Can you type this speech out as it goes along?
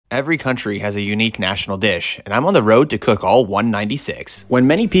every country has a unique national dish, and I'm on the road to cook all 196. When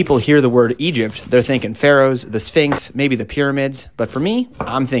many people hear the word Egypt, they're thinking pharaohs, the Sphinx, maybe the pyramids, but for me,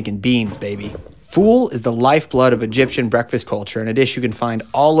 I'm thinking beans, baby. Ful is the lifeblood of Egyptian breakfast culture and a dish you can find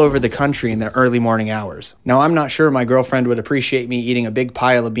all over the country in the early morning hours. Now, I'm not sure my girlfriend would appreciate me eating a big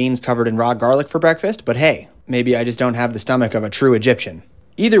pile of beans covered in raw garlic for breakfast, but hey, maybe I just don't have the stomach of a true Egyptian.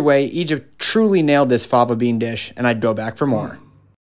 Either way, Egypt truly nailed this fava bean dish, and I'd go back for more.